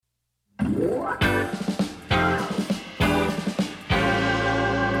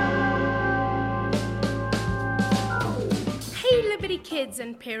kids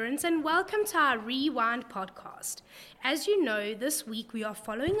and parents, and welcome to our Rewind podcast. As you know, this week we are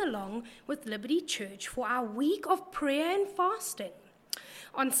following along with Liberty Church for our week of prayer and fasting.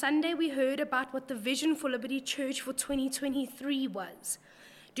 On Sunday, we heard about what the vision for Liberty Church for 2023 was.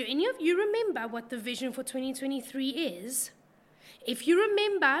 Do any of you remember what the vision for 2023 is? If you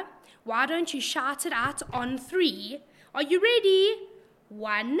remember, why don't you shout it out on 3? Are you ready?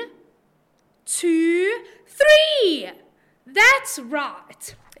 1, 2, 3! That's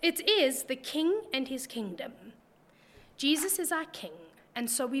right. It is the King and his kingdom. Jesus is our King, and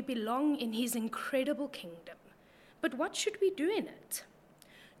so we belong in his incredible kingdom. But what should we do in it?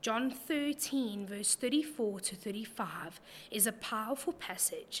 John 13, verse 34 to 35 is a powerful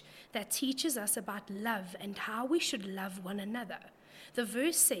passage that teaches us about love and how we should love one another. The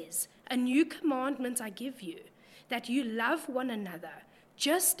verse says, "A new commandment I give you, that you love one another,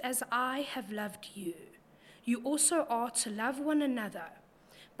 just as I have loved you. You also are to love one another.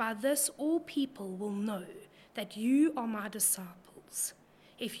 By this all people will know that you are my disciples,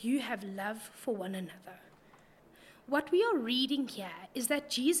 if you have love for one another." What we are reading here is that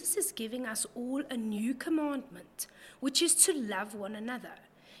Jesus is giving us all a new commandment, which is to love one another.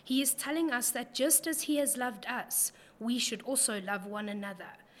 He is telling us that just as he has loved us, we should also love one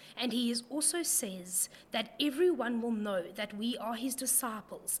another. And he also says that everyone will know that we are his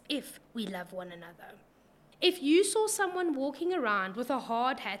disciples if we love one another. If you saw someone walking around with a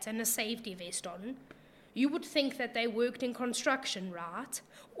hard hat and a safety vest on, you would think that they worked in construction, right?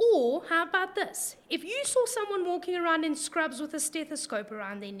 Or how about this? If you saw someone walking around in scrubs with a stethoscope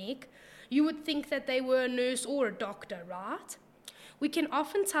around their neck, you would think that they were a nurse or a doctor, right? We can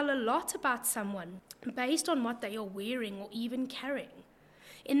often tell a lot about someone based on what they are wearing or even carrying.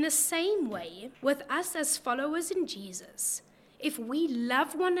 In the same way, with us as followers in Jesus, if we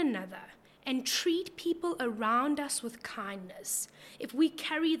love one another and treat people around us with kindness, if we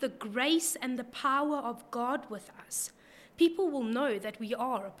carry the grace and the power of God with us, people will know that we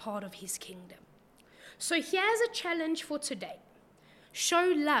are a part of his kingdom. So here's a challenge for today.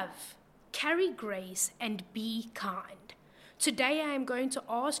 Show love, carry grace, and be kind. Today I am going to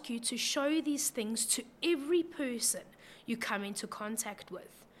ask you to show these things to every person you come into contact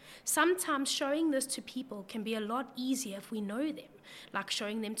with. Sometimes showing this to people can be a lot easier if we know them, like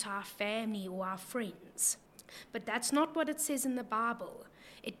showing them to our family or our friends. But that's not what it says in the Bible.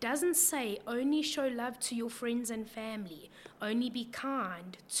 It doesn't say only show love to your friends and family, only be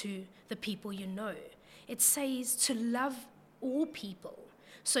kind to the people you know. It says to love all people.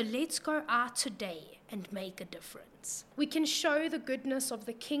 So let's go out today and make a difference. We can show the goodness of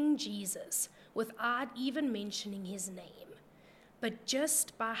the King Jesus without even mentioning his name, but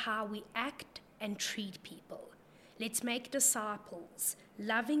just by how we act and treat people. Let's make disciples,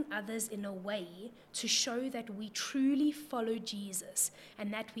 loving others in a way to show that we truly follow Jesus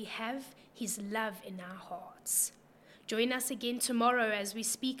and that we have his love in our hearts. Join us again tomorrow as we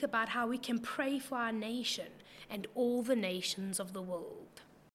speak about how we can pray for our nation and all the nations of the world.